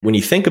When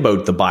you think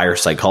about the buyer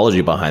psychology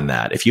behind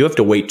that, if you have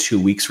to wait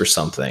 2 weeks for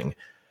something,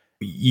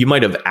 you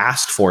might have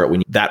asked for it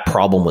when that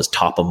problem was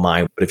top of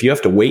mind. But if you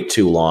have to wait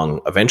too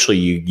long, eventually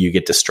you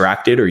get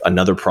distracted or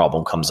another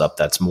problem comes up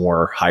that's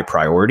more high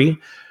priority.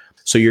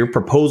 So your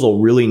proposal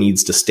really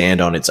needs to stand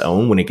on its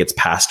own when it gets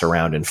passed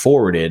around and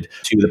forwarded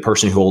to the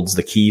person who holds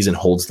the keys and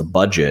holds the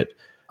budget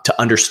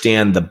to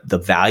understand the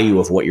value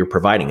of what you're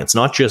providing. It's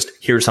not just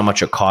here's how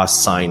much it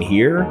costs, sign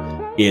here.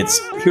 It's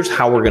here's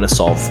how we're going to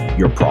solve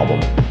your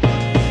problem.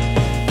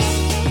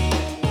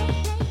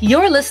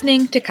 You're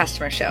listening to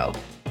Customer Show,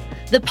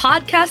 the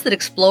podcast that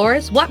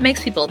explores what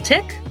makes people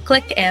tick,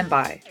 click, and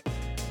buy.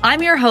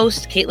 I'm your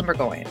host, Caitlin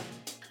Burgoyne.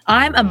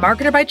 I'm a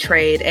marketer by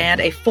trade and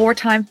a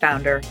 4-time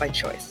founder by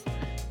choice.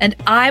 And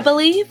I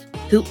believe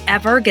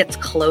whoever gets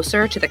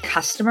closer to the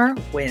customer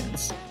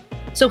wins.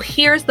 So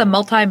here's the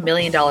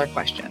multi-million-dollar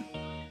question.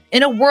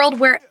 In a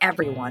world where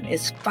everyone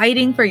is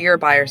fighting for your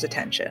buyer's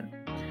attention,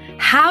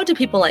 how do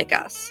people like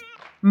us,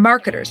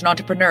 marketers and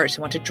entrepreneurs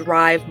who want to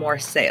drive more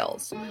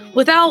sales,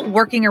 without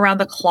working around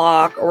the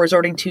clock or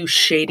resorting to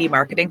shady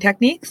marketing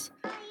techniques,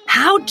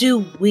 how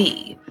do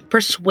we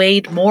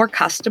persuade more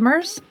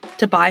customers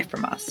to buy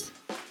from us?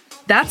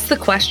 That's the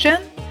question,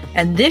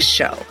 and this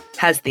show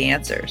has the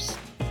answers.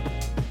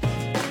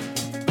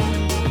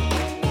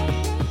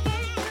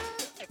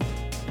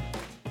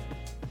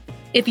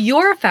 If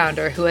you're a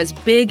founder who has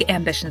big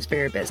ambitions for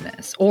your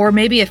business, or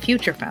maybe a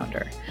future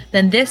founder,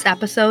 then this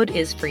episode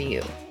is for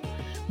you.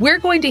 We're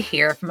going to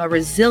hear from a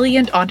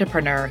resilient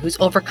entrepreneur who's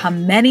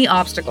overcome many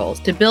obstacles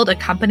to build a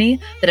company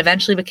that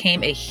eventually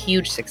became a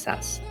huge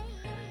success.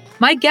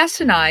 My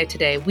guest and I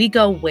today, we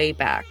go way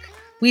back.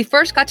 We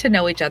first got to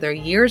know each other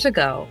years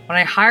ago when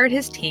I hired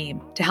his team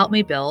to help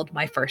me build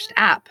my first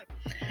app.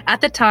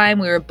 At the time,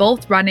 we were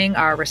both running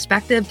our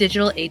respective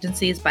digital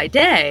agencies by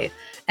day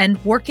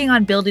and working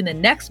on building the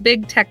next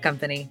big tech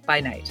company by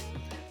night.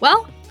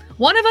 Well,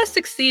 one of us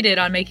succeeded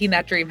on making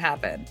that dream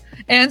happen.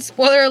 And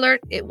spoiler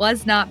alert, it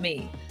was not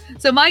me.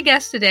 So my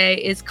guest today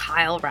is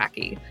Kyle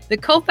Racky, the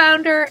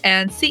co-founder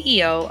and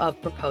CEO of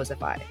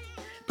Proposify.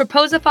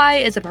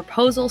 Proposify is a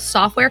proposal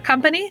software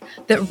company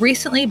that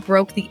recently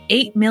broke the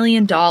 $8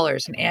 million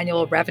in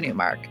annual revenue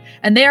mark,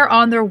 and they are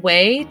on their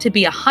way to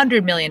be a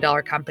 $100 million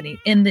company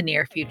in the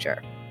near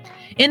future.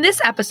 In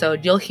this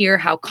episode, you'll hear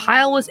how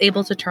Kyle was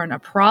able to turn a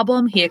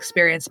problem he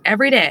experienced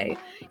every day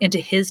into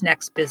his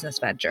next business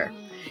venture.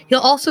 He'll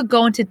also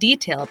go into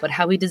detail about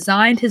how he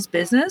designed his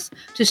business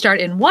to start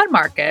in one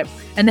market,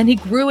 and then he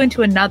grew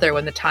into another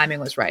when the timing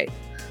was right.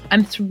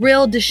 I'm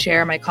thrilled to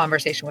share my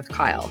conversation with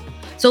Kyle.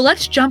 So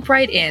let's jump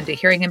right into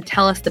hearing him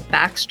tell us the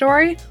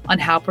backstory on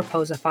how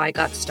Proposify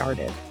got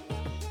started.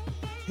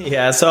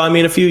 Yeah, so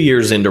a few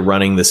years into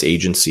running this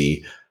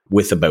agency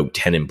with about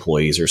 10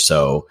 employees or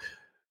so,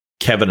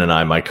 Kevin and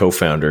I, my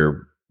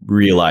co-founder,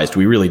 realized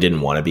we really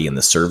didn't want to be in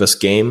the service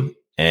game.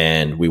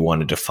 And we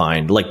wanted to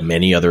find, like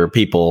many other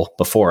people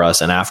before us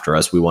and after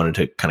us, we wanted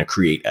to kind of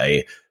create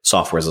a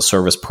software as a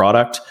service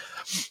product.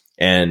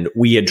 And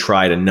we had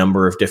tried a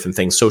number of different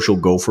things. Social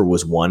Gopher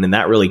was one. And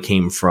that really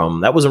came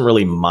from, that wasn't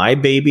really my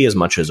baby as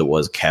much as it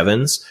was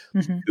Kevin's.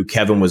 Who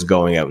Kevin was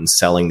going out and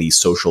selling these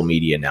social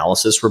media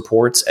analysis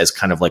reports as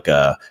kind of like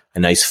a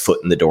nice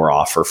foot in the door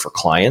offer for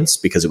clients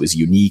because it was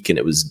unique and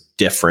it was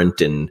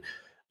different. And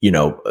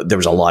there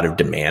was a lot of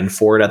demand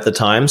for it at the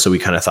time. So we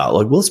kind of thought,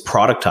 well, let's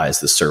productize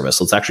this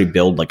service. Let's actually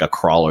build like a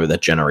crawler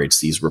that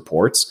generates these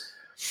reports.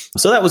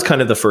 So that was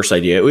kind of the first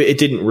idea. It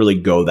didn't really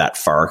go that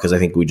far because I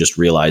think we just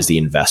realized the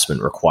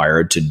investment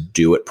required to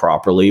do it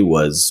properly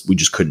was we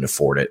just couldn't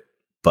afford it.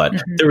 But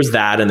there was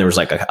that, and there was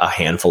like a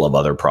handful of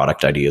other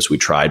product ideas we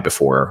tried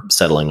before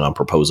settling on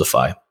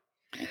Proposify.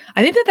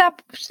 I think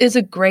that is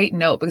a great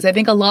note because I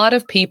think a lot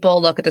of people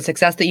look at the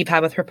success that you've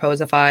had with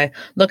Proposify,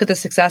 look at the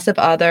success of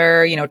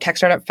other, tech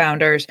startup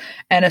founders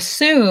and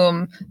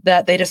assume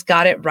that they just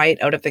got it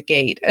right out of the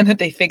gate and that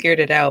they figured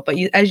it out. But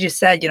as you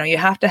said, you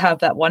have to have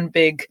that one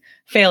big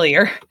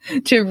failure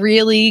to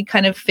really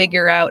kind of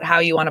figure out how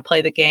you want to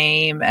play the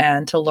game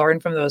and to learn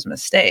from those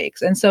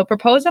mistakes. And so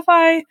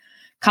Proposify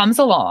comes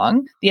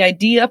along, the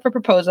idea for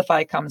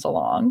Proposify comes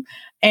along,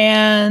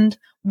 and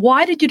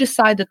why did you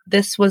decide that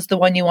this was the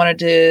one you wanted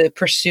to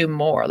pursue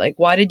more? Like,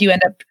 why did you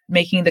end up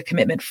making the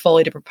commitment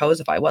fully to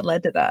Proposify? What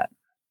led to that?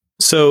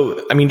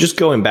 So, just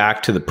going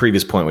back to the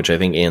previous point, which I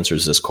think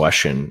answers this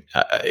question,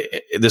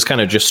 this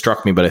kind of just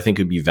struck me, but I think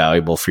it would be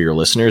valuable for your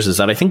listeners, is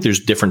that I think there's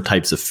different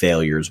types of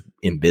failures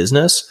in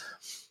business.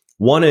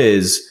 One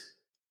is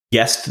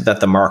guessed that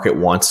the market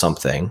wants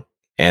something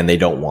and they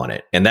don't want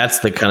it. And that's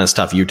the kind of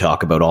stuff you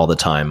talk about all the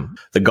time.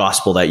 The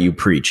gospel that you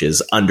preach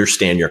is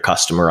understand your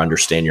customer,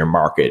 understand your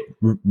market,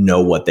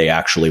 know what they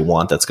actually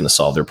want. That's going to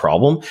solve their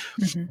problem.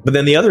 But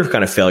then the other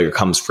kind of failure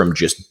comes from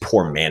just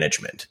poor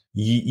management.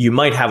 You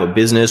might have a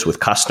business with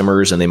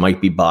customers and they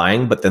might be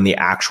buying, but then the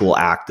actual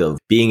act of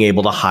being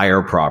able to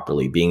hire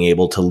properly, being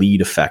able to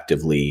lead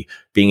effectively,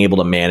 being able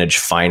to manage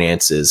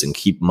finances and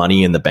keep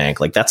money in the bank,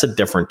 like that's a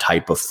different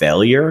type of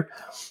failure.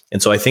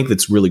 And so I think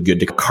it's really good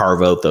to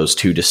carve out those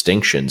two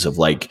distinctions of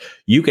like,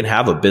 you can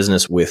have a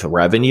business with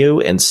revenue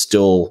and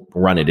still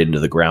run it into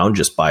the ground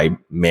just by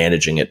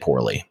managing it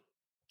poorly.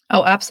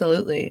 Oh,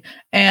 absolutely.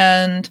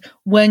 And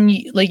when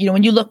you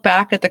when you look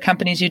back at the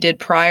companies you did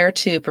prior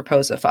to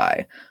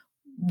Proposify,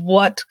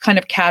 what kind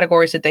of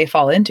categories did they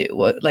fall into?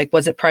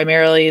 Was it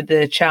primarily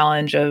the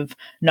challenge of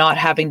not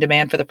having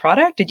demand for the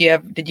product? Did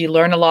you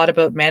learn a lot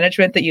about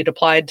management that you'd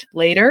applied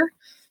later?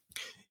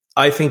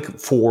 I think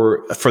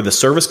for the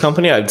service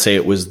company, I'd say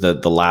it was the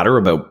latter,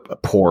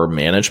 about poor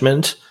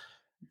management,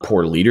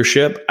 poor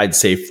leadership. I'd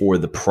say for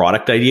the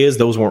product ideas,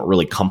 those weren't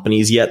really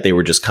companies yet. They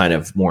were just kind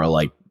of more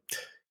like,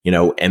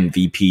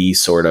 MVP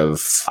sort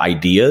of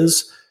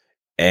ideas.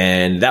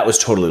 And that was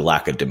totally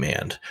lack of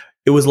demand.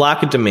 It was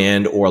lack of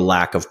demand or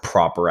lack of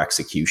proper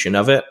execution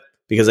of it.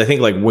 Because I think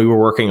like we were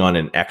working on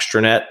an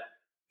extranet,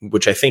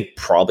 which I think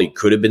probably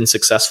could have been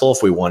successful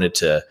if we wanted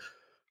to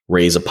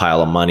raise a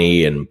pile of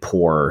money and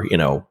pour,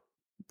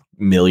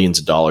 millions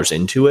of dollars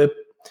into it.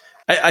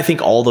 I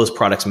think all those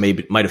products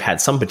might have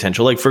had some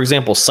potential. Like, for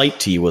example,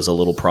 SiteT was a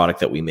little product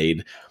that we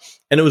made,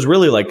 and it was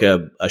really like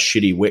a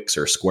shitty Wix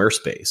or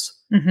Squarespace.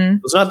 Mm-hmm.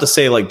 It's not to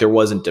say like there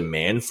wasn't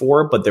demand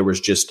for it, but there was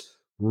just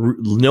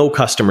no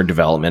customer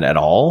development at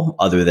all,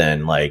 other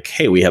than like,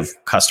 hey, we have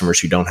customers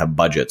who don't have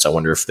budgets. I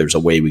wonder if there's a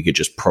way we could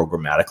just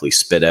programmatically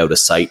spit out a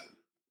site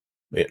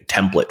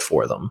template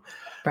for them,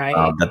 right?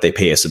 That they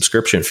pay a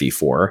subscription fee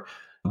for.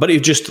 But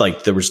it just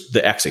like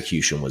the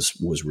execution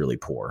was really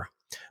poor.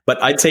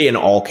 But I'd say in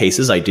all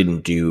cases, I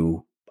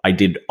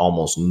did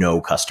almost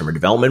no customer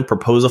development.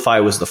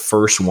 Proposify was the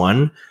first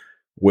one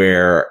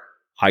where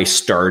I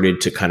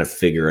started to kind of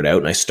figure it out.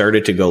 And I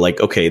started to go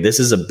like, okay, this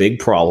is a big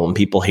problem.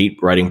 People hate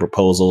writing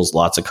proposals.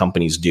 Lots of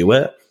companies do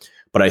it.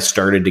 But I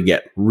started to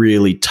get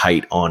really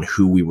tight on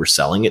who we were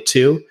selling it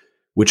to,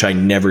 which I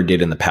never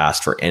did in the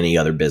past for any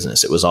other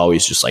business. It was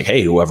always just like,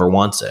 hey, whoever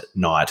wants it,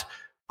 not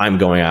I'm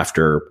going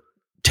after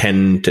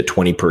 10 to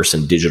 20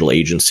 person digital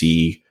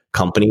agency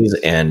companies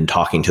and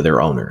talking to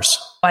their owners.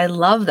 I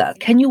love that.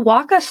 Can you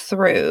walk us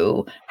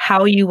through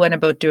how you went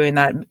about doing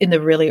that in the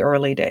really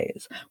early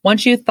days?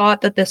 Once you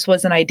thought that this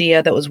was an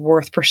idea that was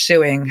worth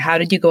pursuing, how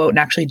did you go out and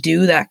actually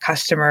do that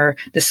customer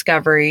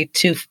discovery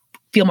to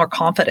feel more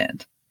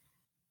confident?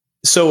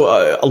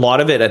 So a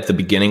lot of it at the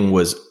beginning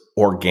was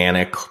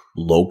organic,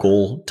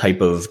 local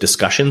type of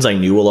discussions. I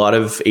knew a lot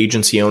of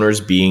agency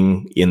owners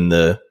being in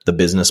the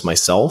business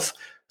myself.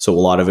 So a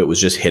lot of it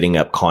was just hitting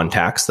up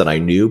contacts that I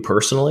knew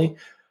personally.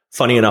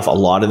 Funny enough, a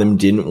lot of them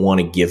didn't want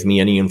to give me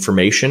any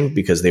information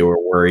because they were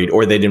worried,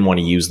 or they didn't want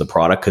to use the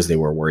product because they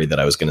were worried that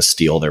I was going to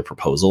steal their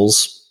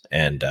proposals.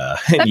 And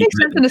that makes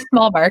sense in a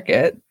small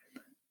market.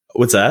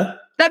 What's that?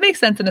 That makes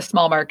sense in a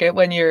small market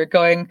when you're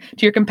going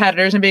to your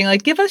competitors and being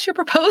like, give us your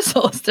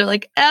proposals. They're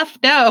like, F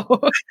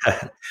no.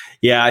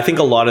 Yeah, I think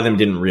a lot of them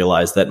didn't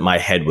realize that my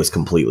head was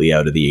completely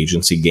out of the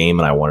agency game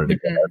and I wanted to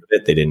get out of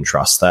it. They didn't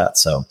trust that.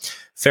 So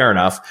fair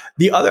enough.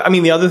 The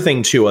other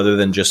thing too, other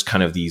than just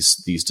kind of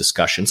these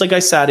discussions, like I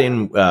sat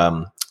in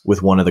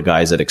with one of the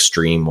guys at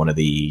Extreme, one of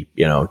the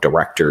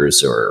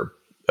directors or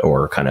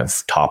kind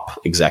of top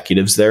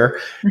executives there,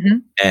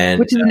 and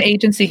which is an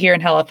agency here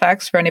in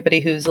Halifax for anybody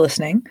who's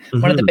listening,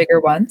 one of the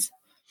bigger ones.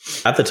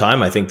 At the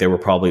time, I think they were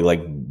probably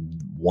like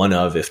one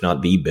of, if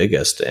not the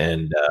biggest,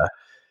 and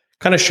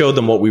kind of showed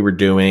them what we were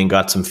doing,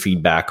 got some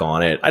feedback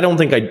on it. I don't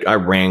think I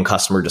ran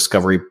customer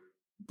discovery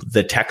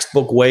the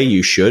textbook way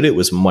you should. It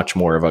was much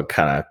more of a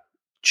kind of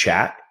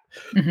chat.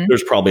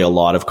 There's probably a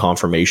lot of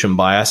confirmation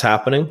bias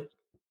happening.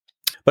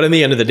 But in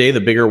the end of the day,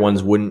 the bigger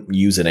ones wouldn't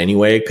use it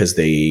anyway because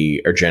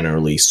they are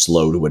generally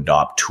slow to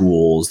adopt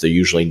tools. They're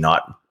usually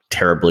not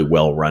terribly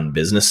well-run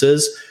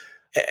businesses.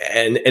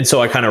 And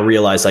so I kind of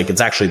realized like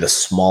it's actually the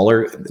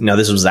smaller. Now,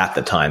 this was at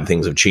the time.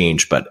 Things have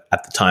changed. But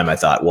at the time, I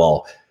thought,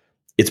 well,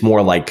 it's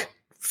more like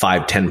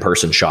 5-10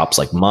 person shops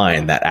like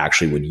mine that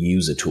actually would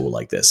use a tool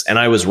like this. And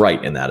I was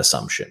right in that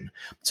assumption.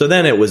 So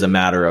then it was a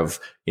matter of,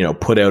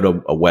 put out a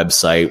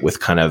website with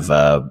kind of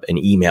an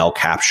email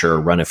capture,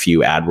 run a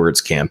few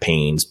AdWords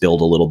campaigns, build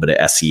a little bit of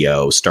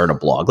SEO, start a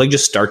blog, like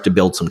just start to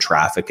build some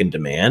traffic and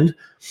demand,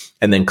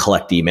 and then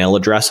collect email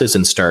addresses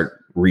and start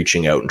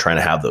reaching out and trying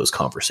to have those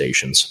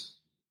conversations.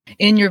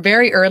 In your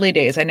very early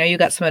days, I know you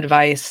got some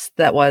advice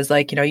that was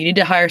like, you need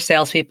to hire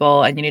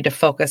salespeople and you need to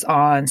focus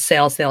on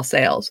sales.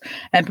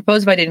 And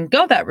Proposify didn't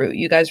go that route.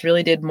 You guys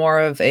really did more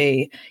of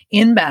a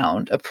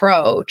inbound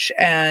approach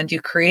and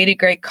you created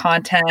great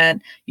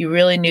content. You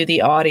really knew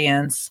the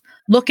audience.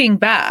 Looking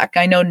back,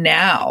 I know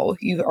now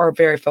you are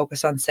very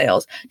focused on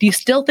sales. Do you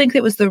still think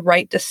it was the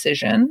right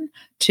decision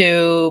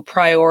to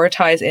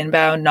prioritize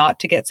inbound, not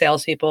to get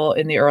salespeople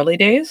in the early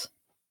days?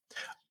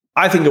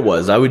 I think it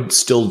was. I would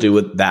still do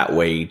it that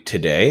way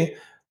today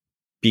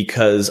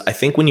because I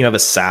think when you have a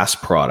SaaS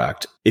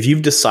product, if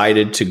you've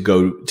decided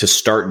to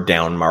start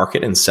down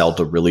market and sell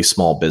to really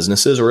small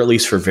businesses, or at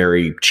least for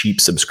very cheap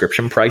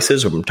subscription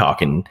prices, I'm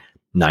talking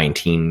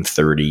 $19,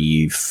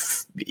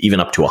 $30, even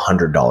up to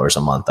 $100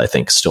 a month, I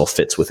think still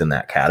fits within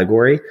that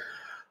category.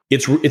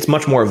 it's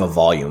much more of a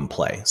volume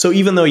play. So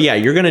even though, yeah,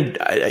 you're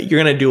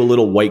gonna do a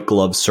little white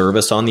glove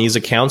service on these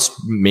accounts,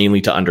 mainly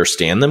to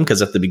understand them,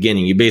 because at the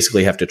beginning you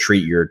basically have to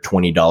treat your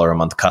 $20 a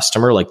month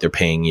customer like they're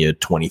paying you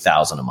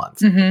 $20,000 a month.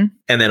 Mm-hmm.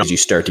 And then as you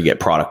start to get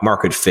product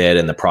market fit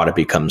and the product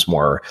becomes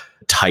more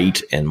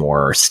tight and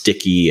more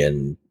sticky,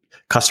 and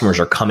customers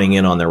are coming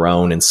in on their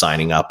own and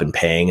signing up and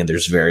paying, and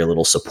there's very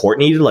little support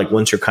needed. Like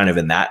once you're kind of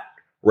in that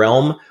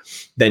realm,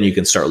 then you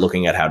can start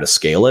looking at how to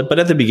scale it. But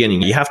at the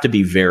beginning, you have to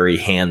be very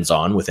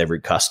hands-on with every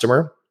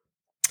customer.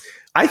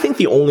 I think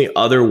the only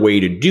other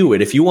way to do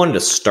it, if you wanted to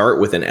start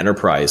with an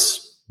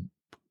enterprise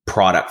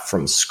product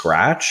from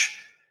scratch,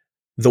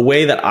 the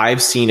way that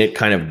I've seen it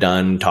kind of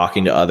done,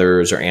 talking to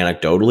others or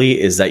anecdotally,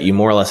 is that you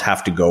more or less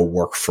have to go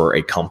work for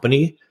a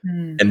company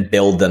and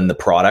build them the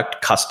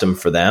product custom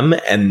for them,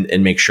 and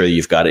make sure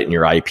you've got it in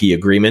your IP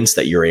agreements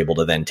that you're able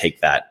to then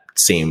take that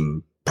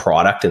same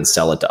product and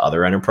sell it to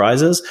other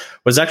enterprises.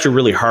 But it's actually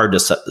really hard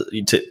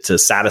to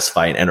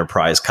satisfy an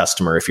enterprise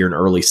customer if you're an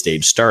early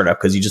stage startup,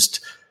 because you just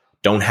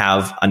don't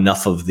have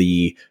enough of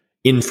the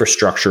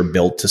infrastructure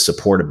built to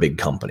support a big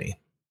company.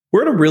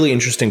 We're at a really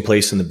interesting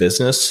place in the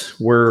business.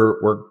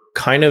 We're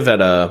kind of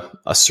at a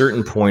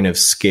certain point of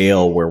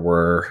scale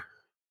where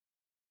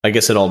I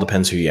guess it all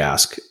depends who you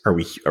ask. Are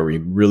we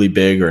really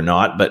big or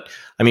not? But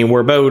I mean,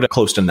 we're about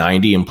close to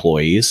 90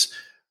 employees,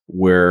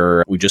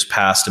 where we just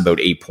passed about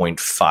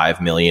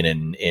 8.5 million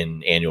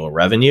in annual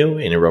revenue,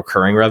 in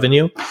recurring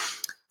revenue,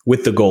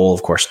 with the goal,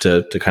 of course,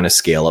 to kind of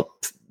scale up,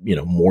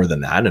 more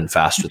than that and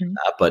faster than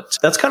that. But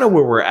that's kind of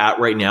where we're at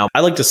right now. I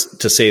like to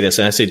say this,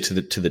 and I say to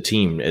the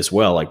team as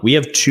well. Like, we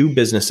have two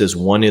businesses.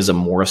 One is a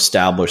more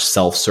established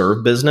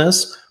self-serve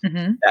business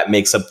that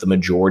makes up the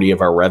majority of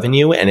our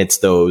revenue, and it's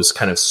those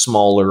kind of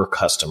smaller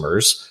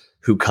customers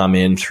who come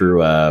in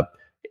through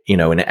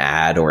an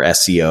ad or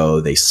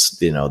SEO. They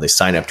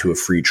sign up to a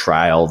free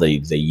trial, they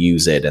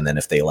use it, and then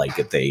if they like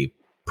it, they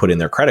put in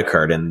their credit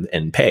card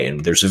and pay.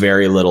 And there's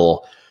very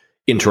little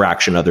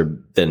interaction other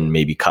than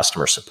maybe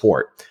customer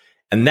support.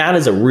 And that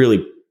is a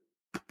really,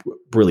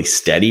 really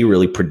steady,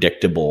 really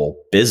predictable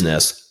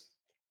business.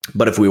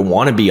 But if we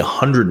want to be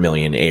 100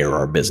 million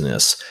ARR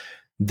business,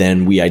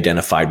 then we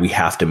identified we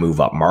have to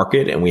move up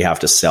market, and we have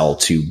to sell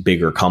to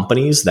bigger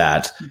companies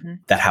that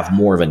have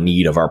more of a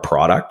need of our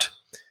product.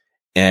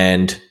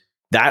 And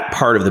that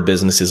part of the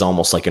business is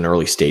almost like an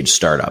early stage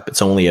startup.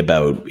 It's only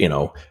about,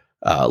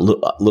 a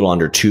little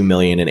under 2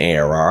 million in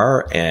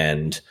ARR,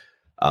 and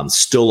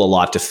still a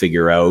lot to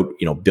figure out,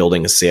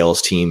 building a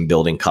sales team,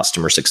 building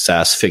customer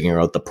success,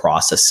 figuring out the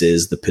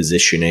processes, the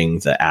positioning,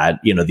 the ad,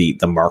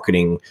 the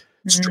marketing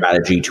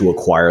strategy to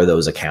acquire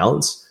those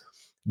accounts.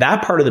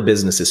 That part of the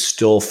business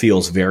still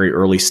feels very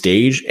early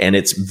stage, and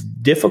it's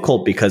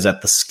difficult because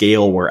at the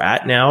scale we're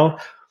at now,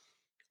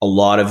 a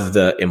lot of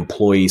the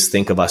employees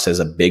think of us as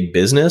a big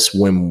business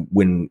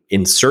when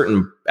in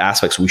certain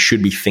aspects we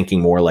should be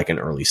thinking more like an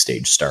early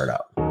stage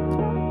startup.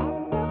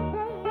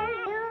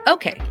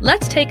 Okay,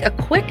 let's take a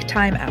quick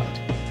time out.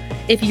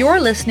 If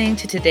you're listening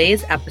to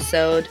today's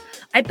episode,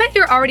 I bet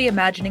you're already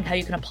imagining how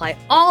you can apply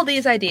all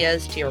these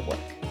ideas to your work.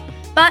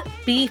 But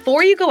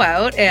before you go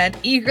out and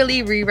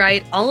eagerly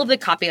rewrite all of the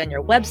copy on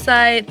your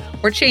website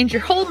or change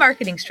your whole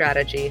marketing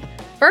strategy,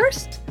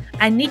 first,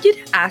 I need you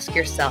to ask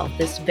yourself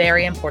this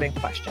very important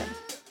question.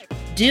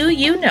 Do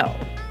you know,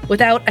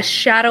 without a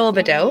shadow of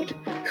a doubt,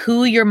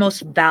 who your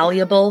most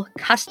valuable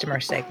customer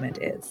segment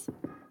is?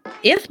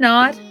 If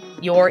not,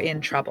 you're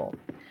in trouble.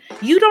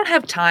 You don't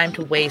have time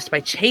to waste by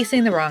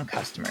chasing the wrong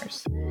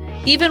customers.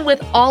 Even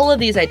with all of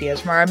these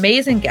ideas from our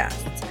amazing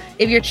guests,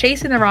 if you're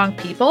chasing the wrong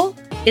people,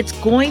 it's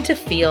going to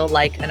feel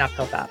like an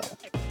uphill battle.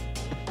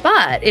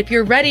 But if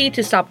you're ready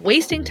to stop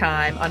wasting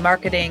time on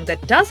marketing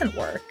that doesn't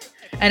work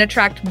and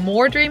attract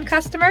more dream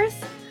customers,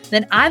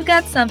 then I've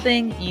got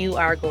something you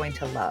are going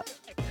to love.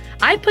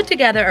 I put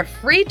together a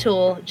free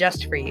tool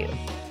just for you.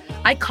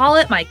 I call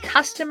it my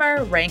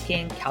Customer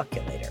Ranking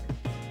Calculator.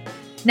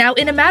 Now,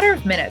 in a matter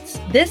of minutes,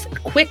 this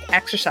quick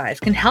exercise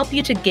can help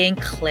you to gain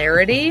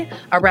clarity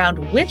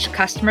around which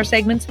customer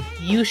segments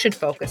you should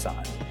focus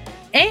on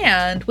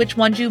and which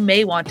ones you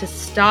may want to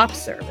stop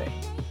serving.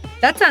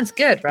 That sounds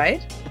good,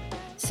 right?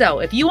 So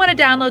if you want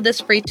to download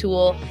this free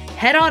tool,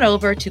 head on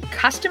over to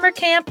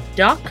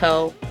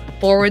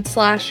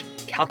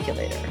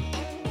customercamp.co/calculator.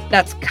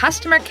 That's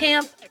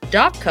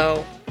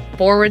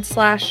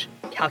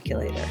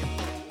customercamp.co/calculator.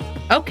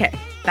 Okay,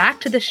 back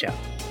to the show.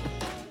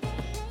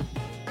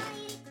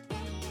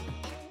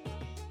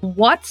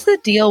 What's the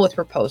deal with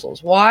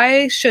proposals?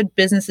 Why should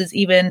businesses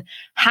even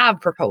have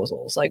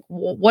proposals? Like,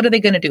 what are they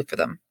going to do for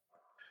them?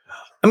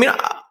 I mean,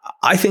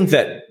 I think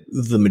that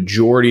the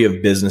majority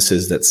of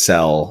businesses that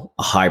sell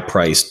a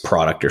high-priced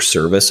product or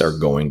service are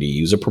going to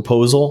use a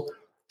proposal.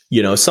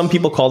 Some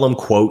people call them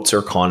quotes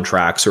or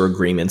contracts or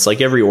agreements.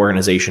 Like, every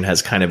organization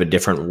has kind of a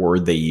different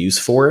word they use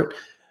for it.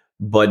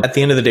 But at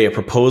the end of the day, a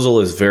proposal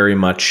is very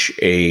much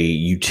a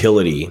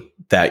utility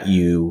that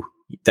you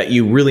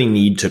really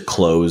need to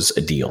close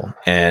a deal.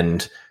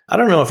 And I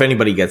don't know if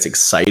anybody gets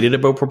excited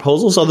about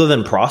proposals other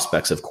than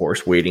prospects, of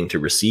course, waiting to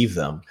receive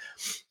them.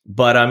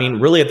 But I mean,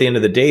 really, at the end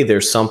of the day,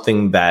 there's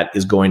something that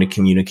is going to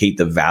communicate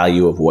the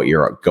value of what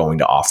you're going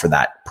to offer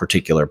that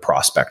particular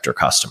prospect or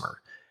customer.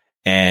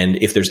 And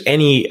if there's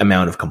any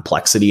amount of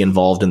complexity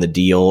involved in the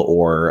deal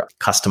or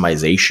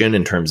customization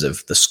in terms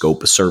of the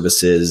scope of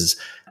services,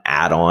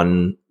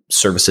 add-on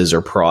services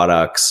or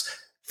products,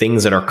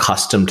 things that are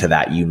custom to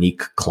that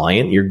unique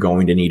client, you're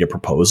going to need a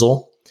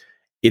proposal.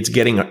 It's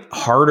getting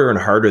harder and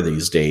harder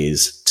these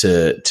days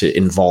to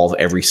involve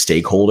every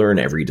stakeholder and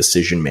every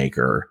decision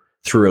maker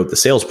throughout the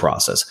sales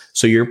process.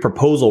 So your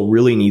proposal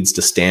really needs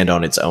to stand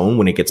on its own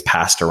when it gets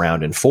passed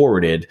around and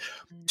forwarded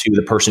to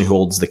the person who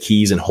holds the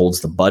keys and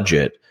holds the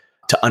budget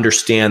to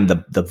understand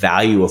the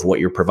value of what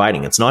you're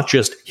providing. It's not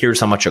just here's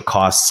how much it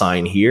costs,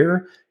 sign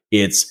here.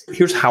 It's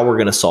here's how we're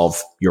going to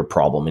solve your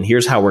problem. And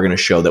here's how we're going to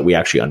show that we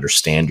actually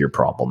understand your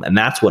problem. And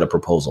that's what a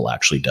proposal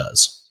actually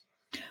does.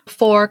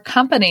 For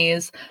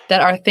companies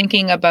that are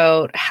thinking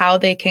about how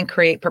they can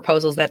create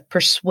proposals that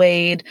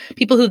persuade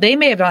people who they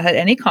may have not had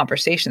any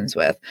conversations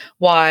with,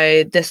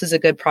 why this is a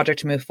good project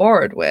to move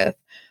forward with.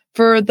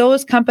 For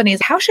those companies,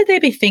 how should they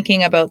be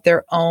thinking about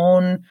their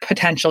own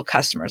potential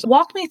customers?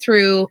 Walk me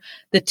through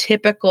the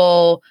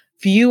typical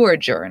viewer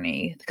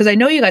journey, because I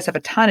know you guys have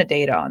a ton of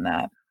data on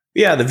that.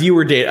 Yeah, the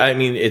viewer data, I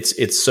mean,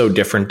 it's so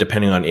different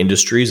depending on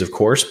industries, of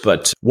course,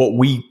 but what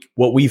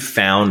we've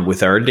found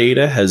with our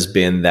data has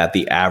been that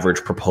the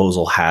average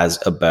proposal has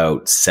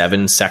about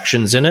 7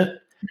 sections in it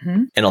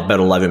and about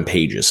 11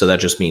 pages. So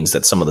that just means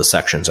that some of the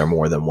sections are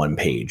more than 1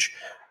 page.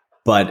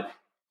 But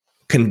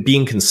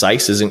being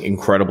concise is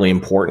incredibly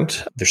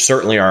important. There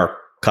certainly are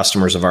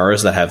customers of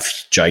ours that have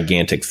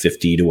gigantic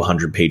 50 to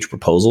 100 page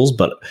proposals,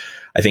 but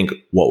I think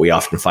what we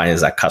often find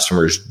is that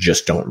customers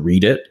just don't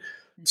read it.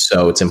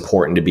 So it's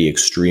important to be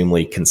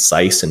extremely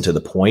concise and to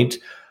the point.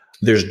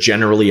 There's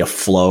generally a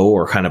flow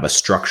or kind of a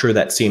structure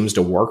that seems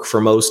to work for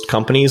most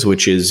companies,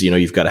 which is,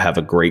 you've got to have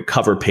a great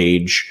cover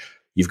page.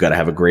 You've got to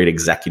have a great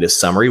executive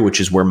summary, which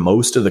is where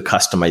most of the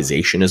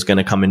customization is going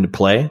to come into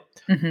play.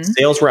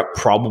 Sales rep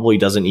probably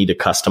doesn't need to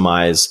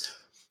customize,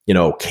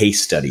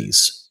 case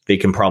studies. They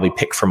can probably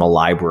pick from a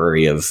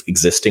library of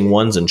existing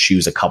ones and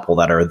choose a couple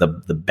that are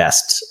the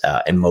best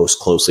and most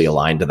closely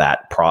aligned to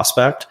that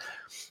prospect.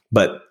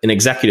 But an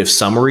executive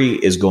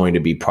summary is going to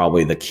be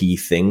probably the key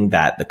thing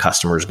that the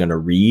customer is going to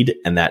read,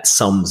 and that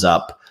sums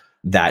up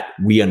that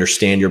we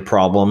understand your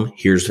problem.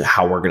 Here's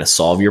how we're going to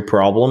solve your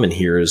problem, and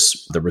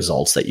here's the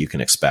results that you can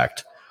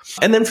expect.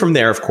 And then from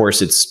there, of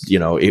course, it's,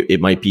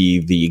 it might be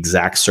the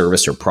exact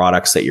service or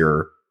products that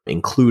you're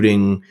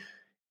including,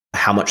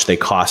 how much they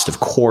cost,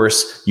 of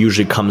course,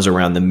 usually comes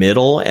around the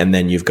middle. And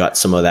then you've got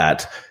some of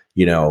that,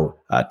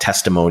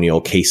 testimonial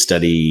case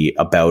study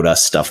about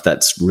us stuff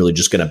that's really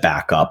just going to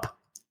back up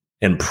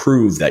and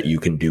prove that you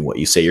can do what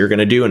you say you're going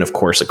to do. And of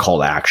course, a call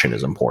to action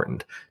is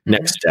important.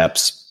 Next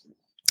steps,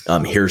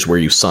 here's where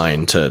you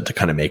sign to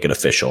kind of make it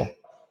official.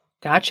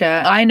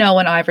 Gotcha. I know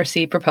when I've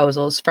received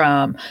proposals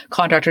from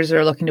contractors that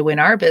are looking to win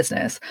our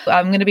business,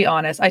 I'm going to be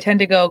honest, I tend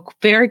to go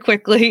very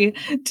quickly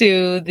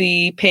to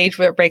the page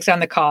where it breaks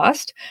down the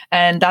cost.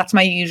 And that's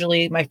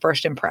usually my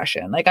first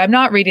impression. Like, I'm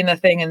not reading the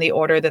thing in the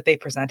order that they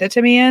present it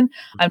to me in.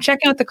 I'm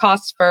checking out the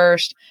costs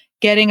first,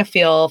 getting a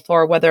feel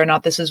for whether or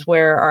not this is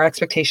where our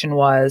expectation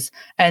was.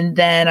 And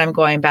then I'm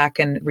going back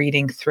and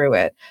reading through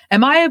it.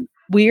 Am I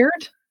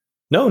weird?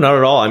 No, not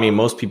at all. I mean,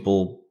 most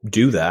people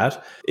do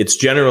that. It's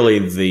generally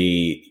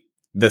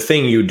the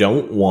thing you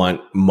don't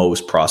want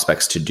most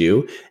prospects to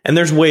do. And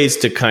there's ways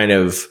to kind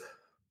of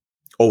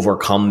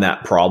overcome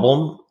that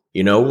problem.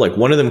 Like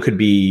one of them could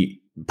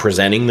be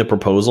presenting the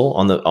proposal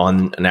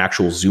on an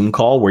actual Zoom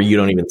call where you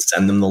don't even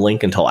send them the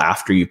link until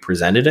after you've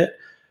presented it.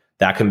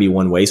 That can be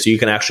one way. So you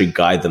can actually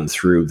guide them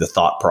through the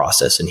thought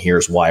process. And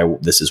here's why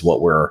this is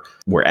what we're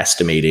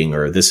estimating,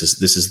 or this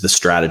is the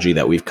strategy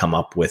that we've come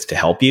up with to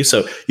help you.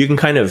 So you can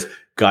kind of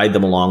guide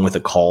them along with a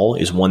call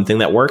is one thing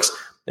that works.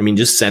 I mean,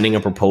 just sending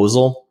a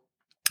proposal,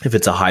 if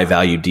it's a high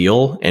value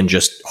deal, and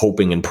just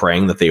hoping and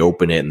praying that they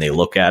open it and they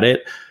look at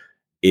it,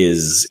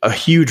 is a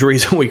huge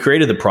reason we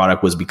created the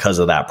product, was because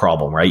of that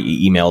problem, right?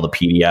 You email the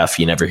PDF,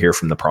 you never hear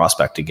from the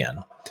prospect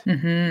again.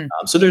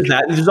 So there's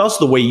that. There's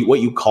also the way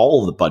what you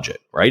call the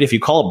budget, right? If you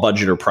call it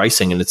budget or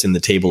pricing and it's in the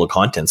table of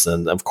contents,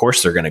 then of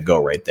course they're going to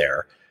go right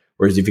there.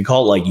 Whereas if you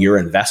call it like your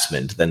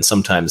investment, then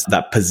sometimes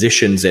that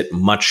positions it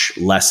much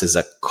less as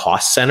a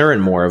cost center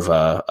and more of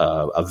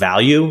a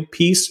value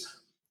piece.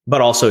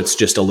 But also it's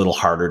just a little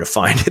harder to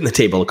find in the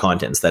table of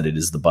contents that it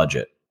is the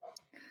budget.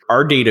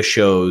 Our data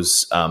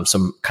shows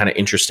some kind of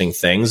interesting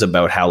things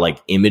about how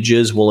like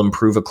images will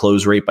improve a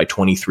close rate by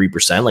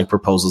 23%, like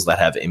proposals that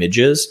have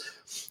images,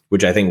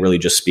 which I think really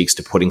just speaks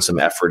to putting some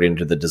effort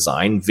into the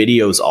design.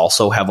 Videos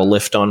also have a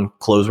lift on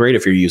close rate.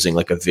 If you're using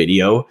like a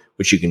video,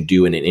 which you can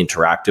do in an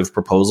interactive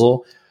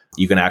proposal,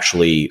 you can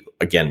actually,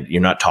 again, you're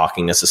not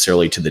talking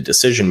necessarily to the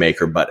decision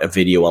maker, but a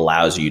video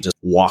allows you to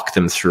walk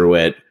them through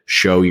it,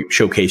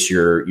 showcase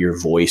your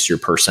voice, your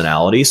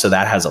personality. So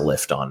that has a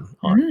lift on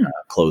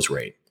close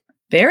rate.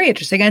 Very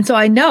interesting. And so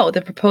I know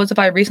that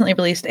Proposify recently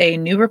released a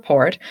new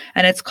report,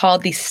 and it's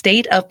called the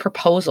State of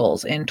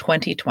Proposals in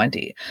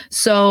 2020.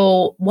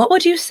 So what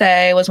would you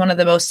say was one of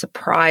the most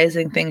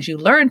surprising things you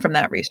learned from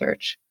that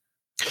research?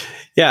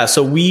 Yeah,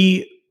 so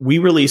we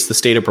released the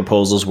State of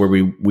Proposals where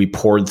we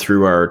poured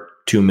through our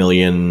 2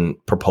 million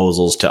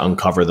proposals to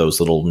uncover those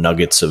little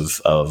nuggets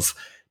of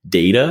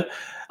data.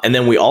 And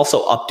then we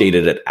also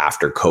updated it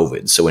after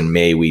COVID. So in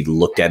May, we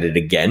looked at it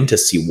again to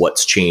see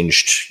what's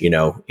changed,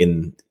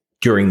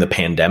 during the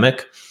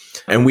pandemic.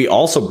 And we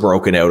also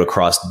broke it out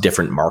across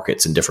different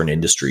markets and different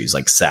industries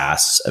like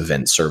SaaS,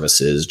 event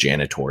services,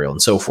 janitorial,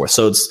 and so forth.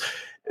 So it's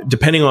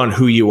depending on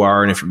who you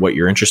are and what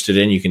you're interested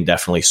in, you can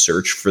definitely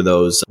search for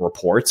those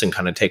reports and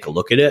kind of take a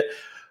look at it.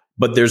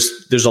 But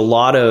there's a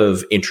lot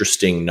of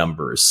interesting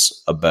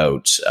numbers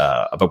about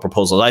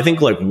proposals. I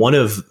think like one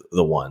of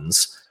the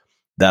ones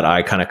that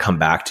I kind of come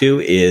back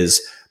to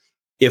is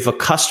if a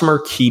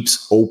customer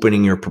keeps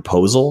opening your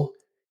proposal,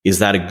 is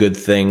that a good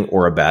thing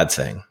or a bad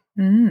thing?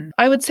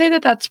 I would say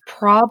that that's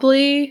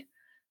probably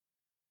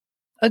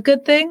a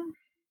good thing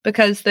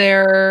because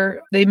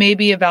they may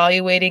be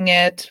evaluating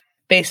it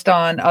based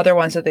on other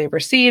ones that they've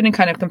received and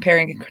kind of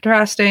comparing and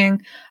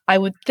contrasting. I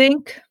would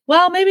think,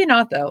 well, maybe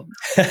not though.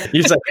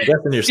 You're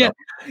second-guessing yourself.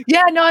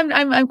 Yeah, no,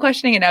 I'm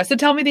questioning it now. So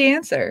tell me the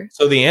answer.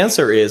 So the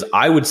answer is,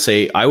 I would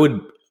say I would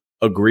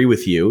agree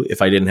with you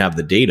if I didn't have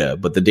the data,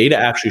 but the data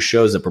actually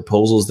shows that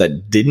proposals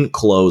that didn't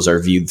close are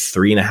viewed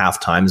 3.5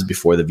 times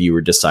before the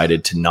viewer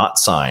decided to not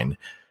sign,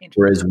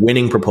 whereas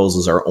winning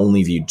proposals are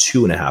only viewed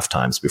 2.5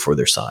 times before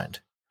they're signed.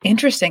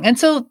 Interesting. And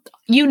so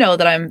you know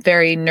that I'm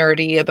very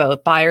nerdy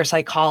about buyer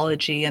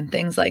psychology and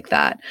things like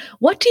that.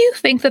 What do you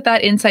think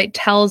that insight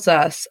tells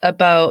us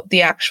about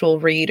the actual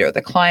reader,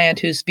 the client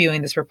who's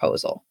viewing this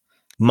proposal?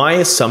 My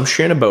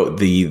assumption about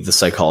the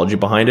psychology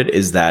behind it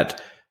is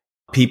that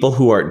people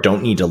who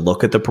don't need to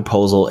look at the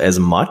proposal as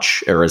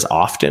much or as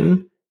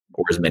often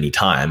or as many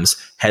times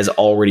has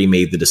already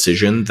made the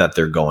decision that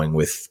they're going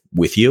with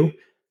you.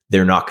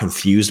 They're not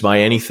confused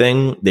by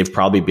anything. They've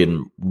probably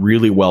been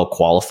really well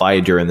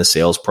qualified during the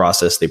sales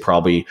process. They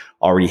probably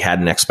already had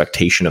an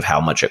expectation of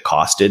how much it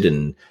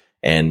costed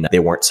and they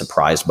weren't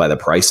surprised by the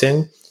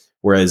pricing.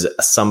 Whereas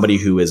somebody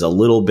who is a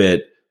little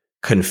bit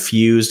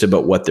confused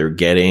about what they're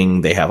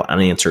getting, they have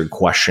unanswered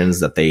questions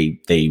that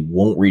they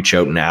won't reach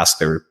out and ask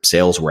their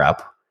sales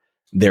rep.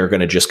 They're going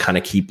to just kind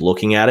of keep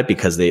looking at it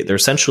because they're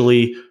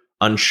essentially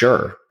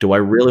unsure. Do I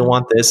really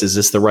want this? Is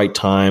this the right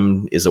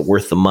time? Is it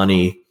worth the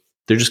money?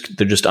 They're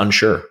just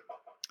unsure.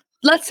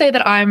 Let's say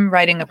that I'm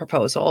writing a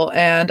proposal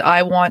and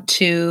I want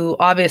to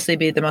obviously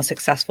be the most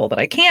successful that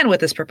I can with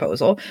this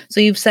proposal. So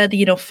you've said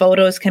that,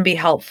 photos can be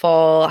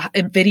helpful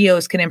and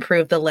videos can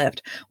improve the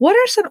lift. What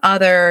are some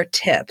other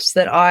tips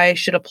that I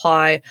should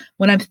apply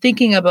when I'm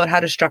thinking about how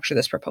to structure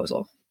this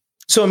proposal?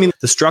 So,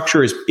 the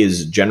structure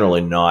is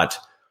generally not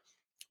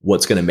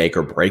what's going to make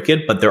or break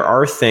it, but there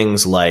are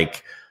things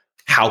like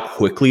how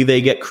quickly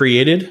they get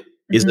created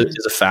is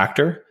a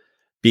factor.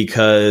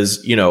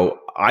 Because,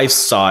 I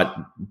saw it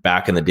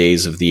back in the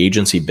days of the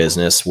agency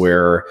business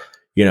where,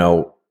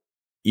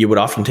 you would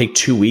often take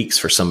 2 weeks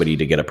for somebody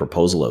to get a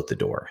proposal out the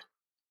door.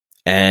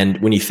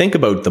 And when you think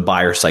about the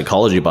buyer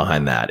psychology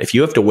behind that, if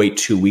you have to wait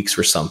 2 weeks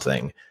for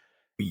something,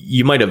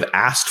 you might have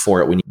asked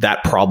for it when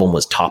that problem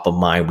was top of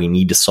mind. We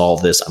need to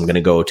solve this. I'm going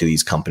to go to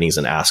these companies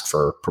and ask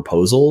for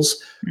proposals.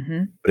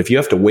 Mm-hmm. But if you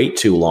have to wait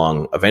too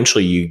long,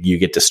 eventually you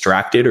get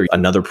distracted or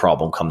another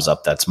problem comes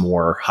up that's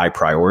more high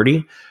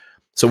priority.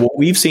 So what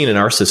we've seen in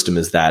our system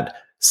is that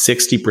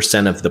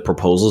 60% of the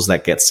proposals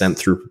that get sent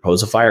through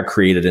Proposify are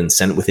created and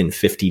sent within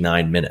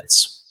 59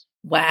 minutes.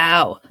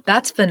 Wow,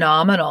 that's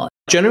phenomenal.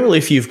 Generally,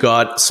 if you've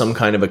got some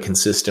kind of a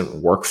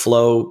consistent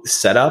workflow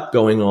setup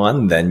going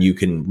on, then you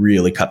can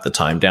really cut the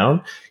time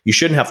down. You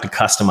shouldn't have to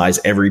customize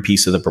every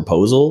piece of the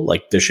proposal.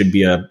 Like there should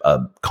be a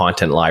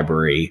content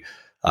library,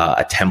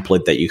 a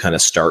template that you kind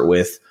of start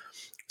with.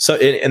 So,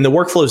 and the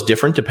workflow is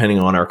different depending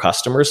on our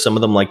customers. Some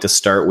of them like to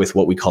start with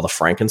what we call the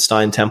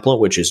Frankenstein template,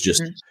 which is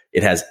just,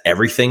 it has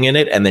everything in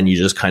it. And then you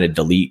just kind of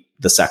delete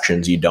the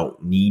sections you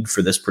don't need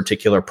for this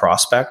particular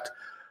prospect.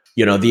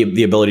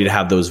 The ability to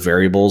have those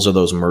variables or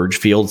those merge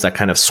fields that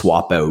kind of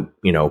swap out,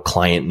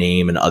 client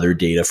name and other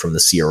data from the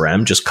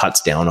CRM just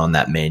cuts down on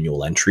that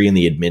manual entry and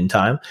the admin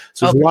time.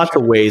 So there's lots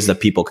of ways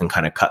that people can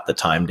kind of cut the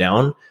time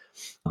down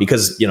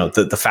because,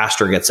 the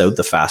faster it gets out,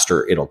 the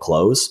faster it'll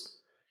close.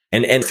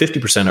 And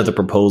 50% of the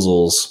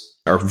proposals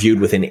are viewed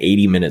within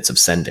 80 minutes of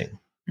sending.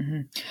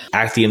 Mm-hmm.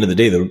 At the end of the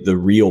day, the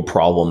real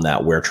problem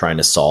that we're trying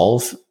to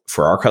solve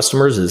for our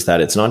customers is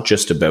that it's not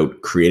just about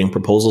creating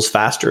proposals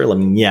faster.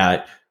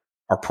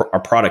 Our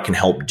product can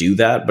help do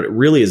that, but it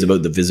really is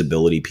about the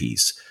visibility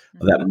piece.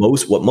 Mm-hmm.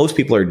 That what most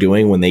people are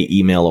doing when they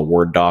email a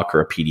Word doc or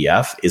a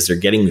PDF is they're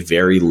getting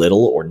very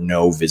little or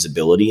no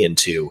visibility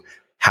into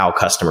how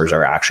customers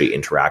are actually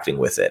interacting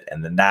with it.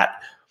 And then that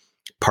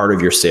part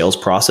of your sales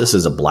process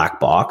is a black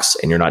box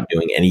and you're not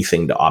doing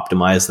anything to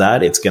optimize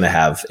that, it's going to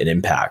have an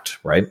impact,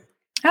 right?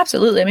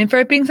 Absolutely. I mean, for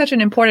it being such an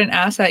important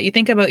asset, you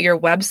think about your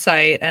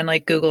website and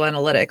like Google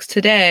Analytics.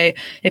 Today,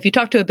 if you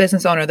talk to a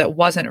business owner that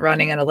wasn't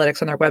running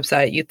analytics on their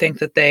website, you'd think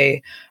that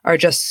they are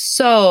just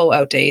so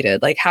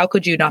outdated. Like, how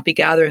could you not be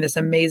gathering this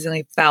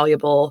amazingly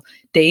valuable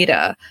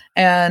data?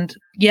 And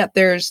yet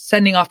they're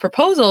sending off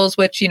proposals,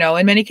 which,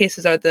 in many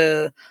cases are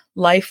the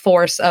life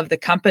force of the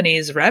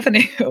company's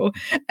revenue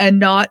and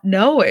not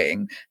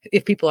knowing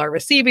if people are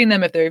receiving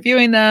them, if they're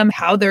viewing them,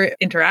 how they're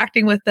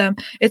interacting with them.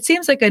 It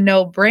seems like a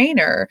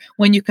no-brainer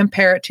when you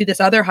compare it to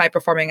this other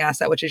high-performing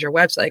asset, which is your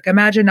website. Like,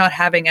 imagine not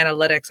having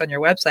analytics on your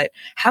website.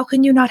 How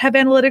can you not have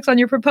analytics on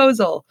your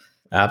proposal?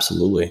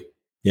 Absolutely.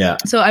 Yeah.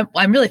 So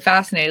I'm really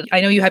fascinated.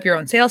 I know you have your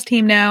own sales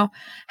team now.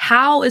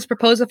 How is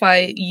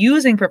Proposify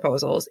using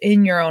proposals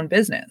in your own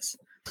business?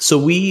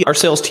 So our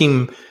sales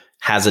team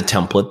has a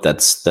template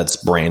that's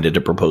branded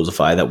to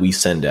Proposify that we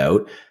send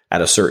out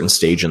at a certain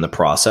stage in the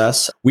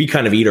process. We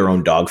kind of eat our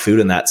own dog food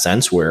in that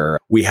sense, where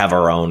we have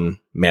our own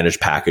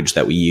managed package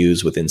that we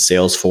use within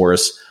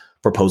Salesforce.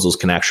 Proposals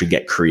can actually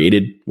get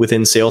created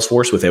within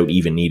Salesforce without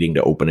even needing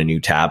to open a new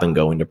tab and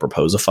go into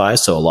Proposify.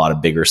 So a lot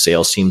of bigger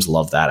sales teams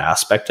love that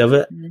aspect of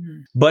it.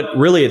 Mm-hmm. But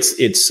really,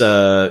 it's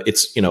I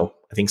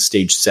think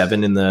stage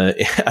 7 in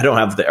the. I don't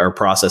have our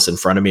process in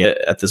front of me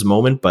at this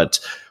moment,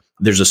 but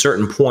there's a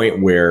certain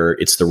point where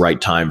it's the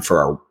right time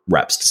for our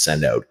reps to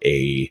send out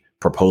a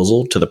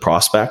proposal to the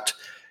prospect.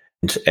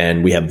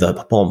 And we have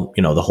the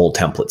whole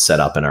template set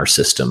up in our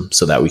system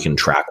so that we can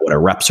track what our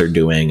reps are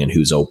doing and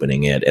who's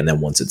opening it. And then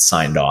once it's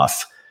signed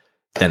off,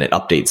 then it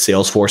updates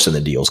Salesforce and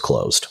the deal's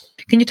closed.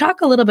 Can you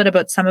talk a little bit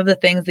about some of the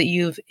things that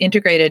you've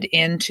integrated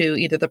into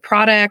either the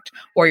product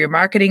or your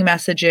marketing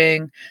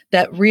messaging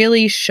that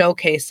really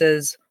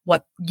showcases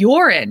what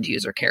your end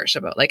user cares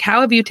about? Like,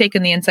 how have you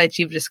taken the insights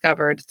you've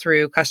discovered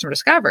through customer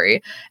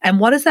discovery, and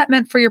what has that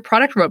meant for your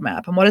product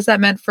roadmap, and what has that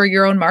meant for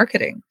your own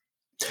marketing?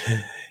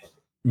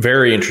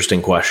 Very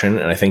interesting question,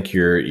 and I think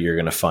you're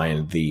going to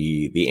find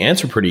the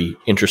answer pretty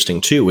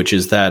interesting too, which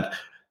is that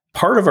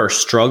part of our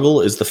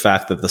struggle is the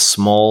fact that the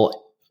small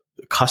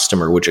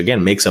customer, which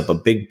again makes up a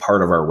big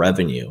part of our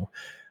revenue,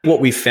 what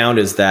we found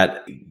is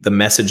that the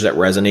message that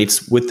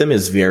resonates with them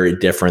is very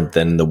different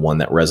than the one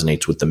that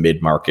resonates with the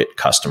mid-market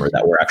customer,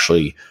 that we're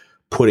actually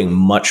putting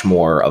much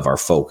more of our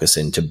focus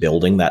into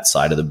building that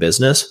side of the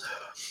business.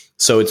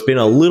 So it's been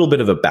a little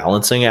bit of a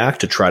balancing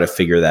act to try to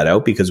figure that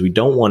out, because we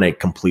don't want to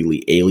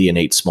completely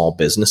alienate small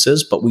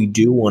businesses, but we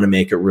do want to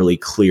make it really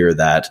clear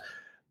that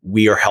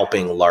we are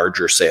helping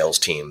larger sales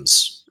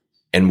teams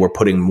and we're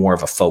putting more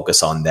of a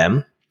focus on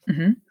them.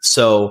 Mm-hmm.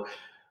 So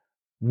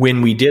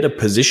when we did a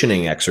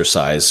positioning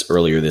exercise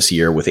earlier this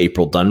year with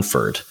April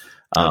Dunford,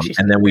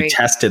 and then we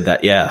tested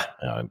that,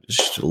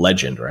 she's a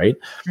legend, right?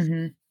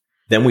 Mm-hmm.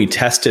 Then we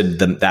tested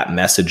that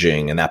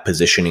messaging and that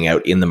positioning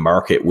out in the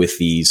market with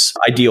these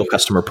ideal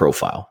customer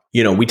profile.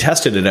 We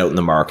tested it out in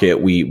the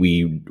market.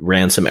 We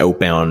ran some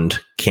outbound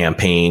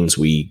campaigns.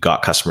 We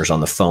got customers on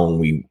the phone.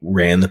 We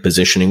ran the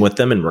positioning with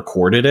them and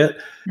recorded it.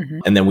 Mm-hmm.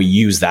 And then we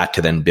used that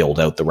to then build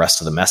out the rest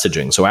of the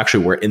messaging. So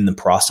actually, we're in the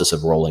process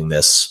of rolling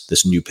this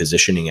new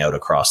positioning out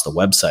across the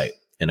website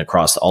and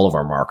across all of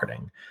our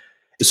marketing.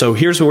 So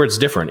here's where it's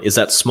different, is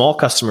that small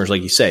customers,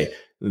 like you say,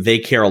 they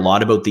care a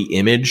lot about the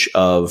image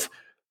of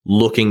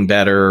looking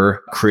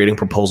better, creating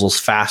proposals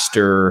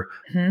faster,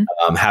 mm-hmm.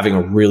 Having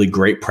a really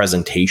great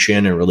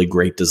presentation and really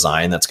great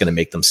design that's going to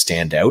make them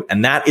stand out.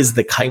 And that is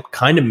the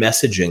kind of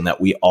messaging that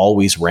we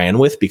always ran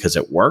with because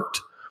it worked.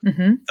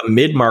 Mm-hmm. The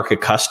mid-market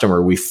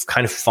customer, we've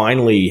kind of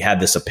finally had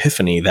this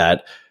epiphany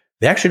that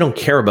they actually don't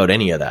care about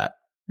any of that.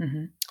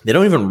 Mm-hmm. They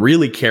don't even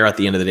really care at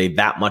the end of the day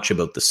that much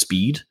about the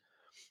speed,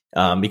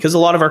 because a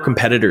lot of our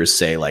competitors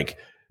say, like,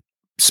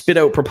 spit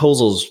out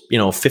proposals,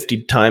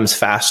 50 times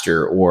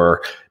faster,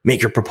 or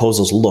make your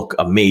proposals look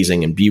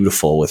amazing and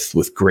beautiful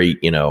with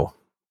great,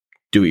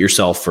 do it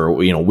yourself or,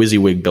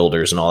 WYSIWYG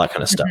builders and all that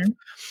kind of stuff.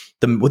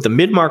 Mm-hmm. What the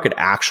mid-market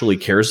actually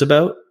cares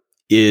about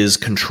is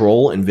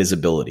control and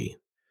visibility.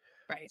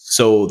 Right.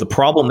 So the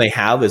problem they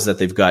have is that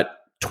they've got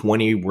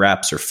 20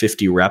 reps or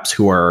 50 reps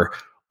who are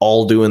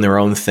all doing their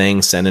own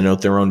thing, sending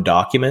out their own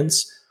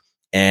documents.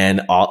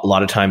 And a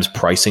lot of times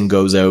pricing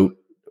goes out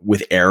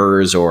with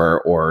errors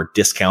or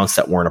discounts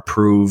that weren't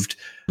approved.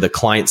 The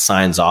client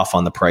signs off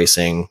on the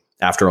pricing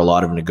after a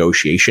lot of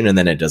negotiation, and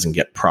then it doesn't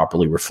get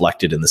properly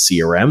reflected in the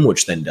CRM,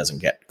 which then doesn't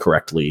get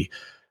correctly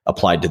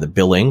applied to the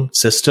billing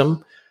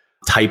system.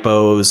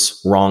 Typos,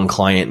 wrong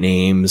client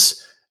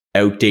names,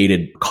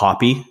 outdated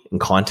copy and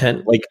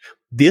content. Like,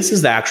 this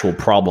is the actual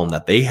problem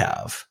that they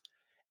have.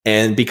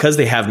 And because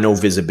they have no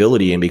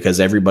visibility, and because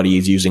everybody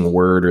is using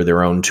Word or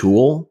their own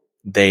tool,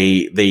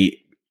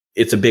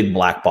 it's a big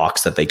black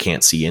box that they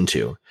can't see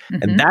into.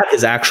 Mm-hmm. And that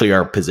is actually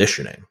our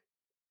positioning.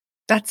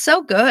 That's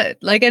so good.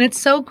 And it's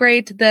so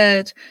great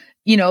that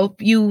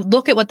you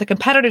look at what the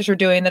competitors are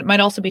doing that might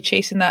also be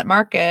chasing that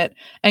market.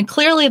 And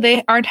clearly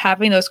they aren't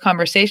having those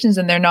conversations,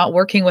 and they're not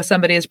working with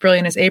somebody as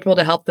brilliant as April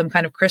to help them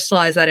kind of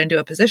crystallize that into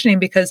a positioning,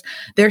 because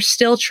they're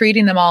still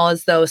treating them all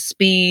as though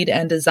speed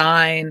and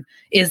design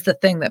is the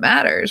thing that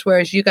matters.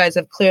 Whereas you guys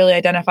have clearly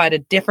identified a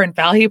different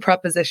value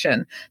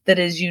proposition that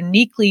is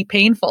uniquely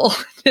painful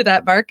to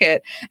that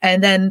market,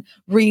 and then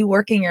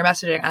reworking your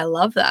messaging. I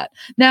love that.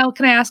 Now,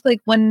 can I ask,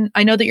 when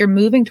I know that you're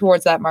moving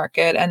towards that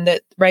market, and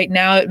that right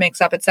now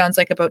it sounds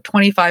like about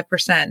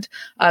 25%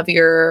 of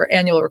your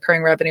annual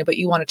recurring revenue, but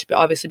you want it to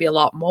obviously be a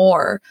lot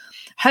more.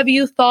 Have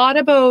you thought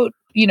about,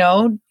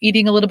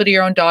 eating a little bit of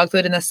your own dog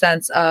food in the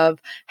sense of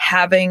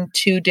having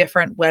two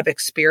different web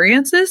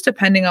experiences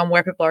depending on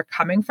where people are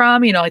coming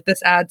from? Like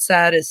this ad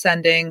set is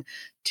sending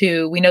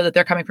to, we know that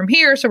they're coming from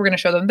here, so we're going to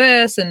show them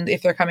this. And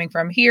if they're coming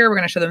from here, we're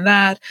going to show them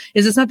that.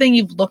 Is this something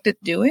you've looked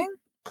at doing?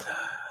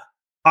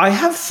 I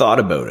have thought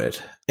about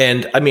it.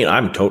 And I mean,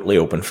 I'm totally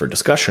open for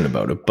discussion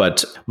about it.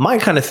 But my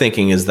kind of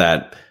thinking is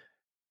that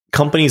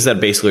companies that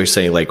basically are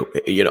saying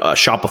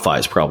Shopify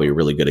is probably a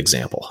really good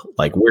example.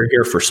 Like, we're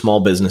here for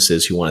small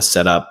businesses who want to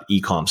set up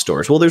e-com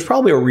stores. Well, there's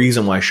probably a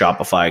reason why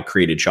Shopify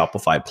created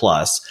Shopify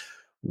Plus,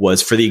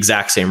 was for the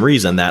exact same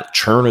reason, that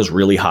churn is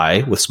really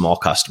high with small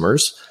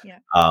customers. Yeah.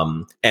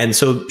 And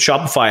so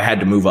Shopify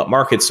had to move up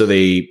market. So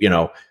they,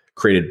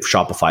 created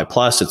Shopify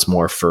Plus. It's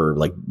more for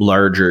like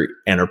larger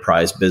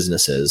enterprise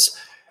businesses,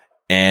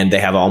 and they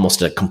have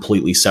almost a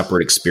completely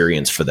separate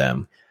experience for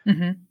them.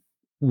 Mm-hmm.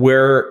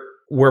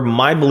 Where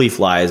my belief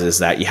lies is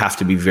that you have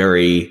to be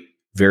very,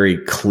 very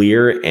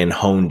clear and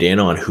honed in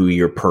on who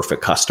your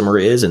perfect customer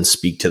is and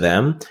speak to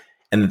them.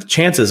 And the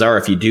chances are,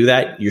 if you do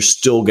that, you're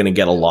still going to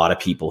get a lot of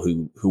people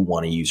who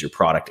want to use your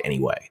product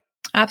anyway.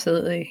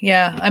 Absolutely.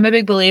 Yeah. I'm a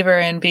big believer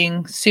in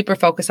being super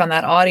focused on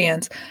that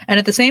audience. And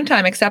at the same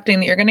time, accepting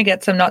that you're going to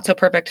get some not so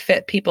perfect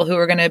fit people who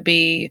are going to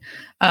be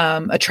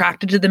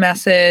attracted to the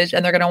message,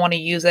 and they're going to want to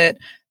use it.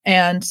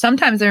 And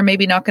sometimes they're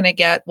maybe not going to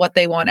get what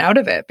they want out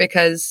of it,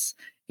 because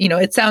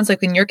it sounds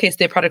like in your case,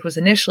 the product was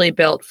initially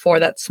built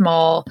for that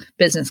small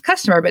business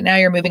customer, but now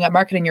you're moving up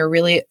market and you're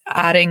really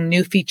adding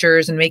new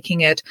features and making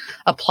it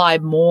apply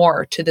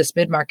more to this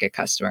mid-market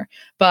customer.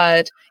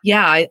 But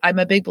yeah, I'm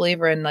a big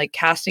believer in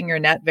casting your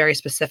net very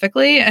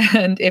specifically.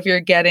 And if you're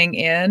getting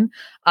in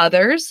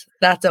others,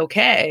 that's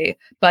okay.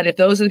 But if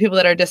those are the people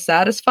that are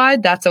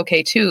dissatisfied, that's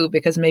okay too,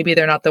 because maybe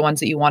they're not the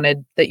ones that you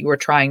wanted, that you were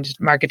trying to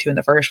market to in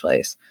the first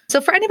place. So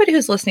for anybody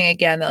who's listening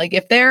again,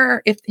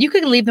 if you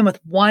could leave them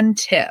with one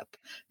tip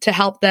to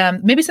help them,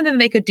 maybe something that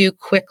they could do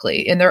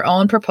quickly in their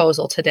own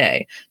proposal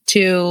today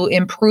to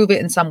improve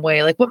it in some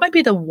way, what might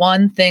be the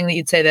one thing that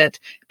you'd say that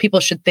people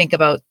should think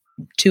about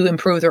to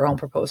improve their own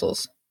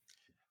proposals?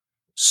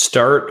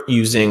 Start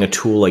using a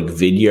tool like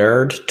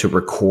Vidyard to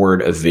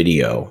record a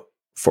video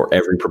for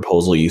every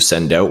proposal you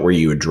send out, where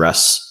you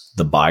address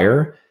the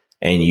buyer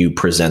and you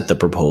present the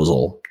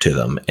proposal to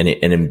them, and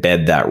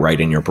embed that right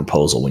in your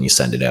proposal when you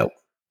send it out.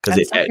 Because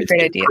it's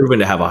proven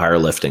to have a higher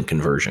lift in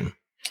conversion.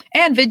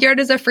 And Vidyard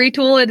is a free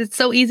tool, and it's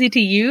so easy to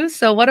use.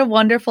 So what a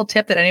wonderful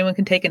tip that anyone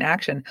can take in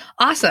action.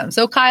 Awesome.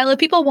 So Kyle, if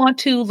people want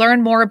to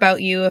learn more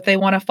about you, if they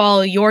want to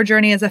follow your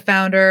journey as a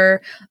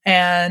founder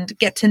and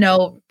get to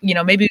know,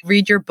 maybe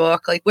read your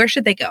book, where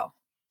should they go?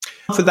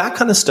 For that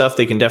kind of stuff,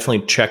 they can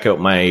definitely check out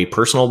my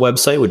personal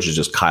website, which is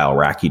just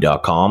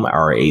kyleracki.com,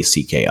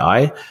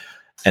 RACKI.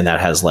 And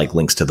that has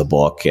links to the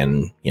book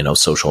and,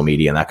 social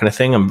media and that kind of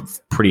thing. I'm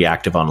pretty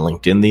active on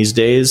LinkedIn these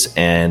days.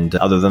 And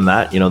other than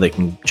that, they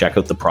can check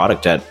out the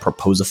product at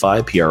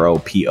Proposify,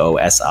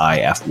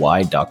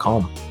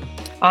 PROPOSIFY.com.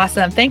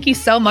 Awesome. Thank you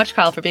so much,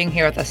 Kyle, for being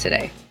here with us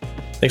today.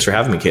 Thanks for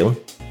having me, Caitlin.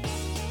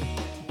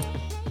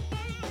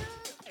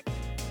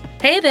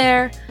 Hey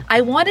there.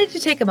 I wanted to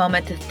take a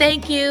moment to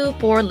thank you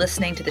for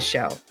listening to the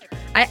show.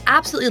 I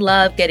absolutely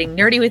love getting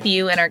nerdy with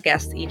you and our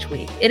guests each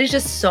week. It is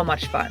just so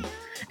much fun.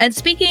 And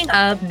speaking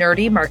of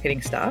nerdy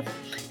marketing stuff,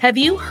 have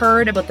you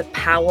heard about the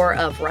power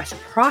of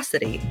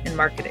reciprocity in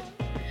marketing?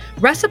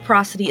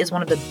 Reciprocity is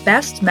one of the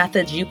best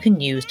methods you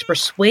can use to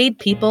persuade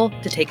people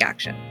to take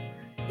action.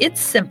 It's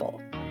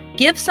simple.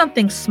 Give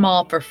something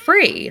small for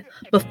free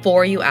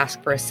before you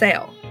ask for a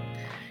sale.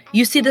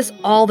 You see this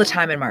all the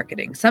time in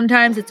marketing.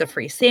 Sometimes it's a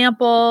free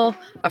sample,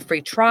 a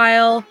free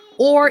trial,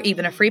 or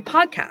even a free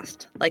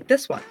podcast like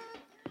this one.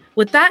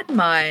 With that in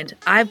mind,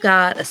 I've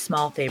got a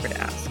small favor to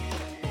ask.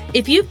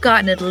 If you've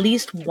gotten at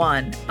least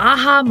one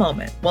aha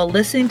moment while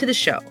listening to the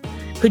show,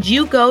 could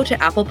you go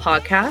to Apple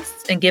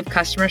Podcasts and give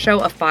Customer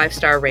Show a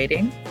 5-star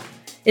rating?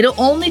 It'll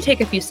only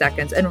take a few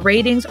seconds, and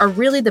ratings are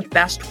really the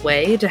best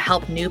way to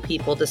help new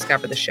people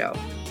discover the show.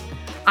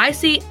 I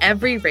see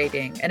every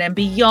rating and am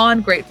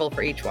beyond grateful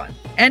for each one.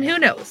 And who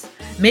knows,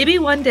 maybe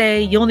one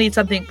day you'll need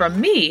something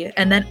from me,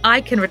 and then I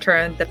can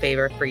return the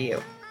favor for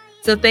you.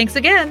 So thanks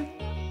again.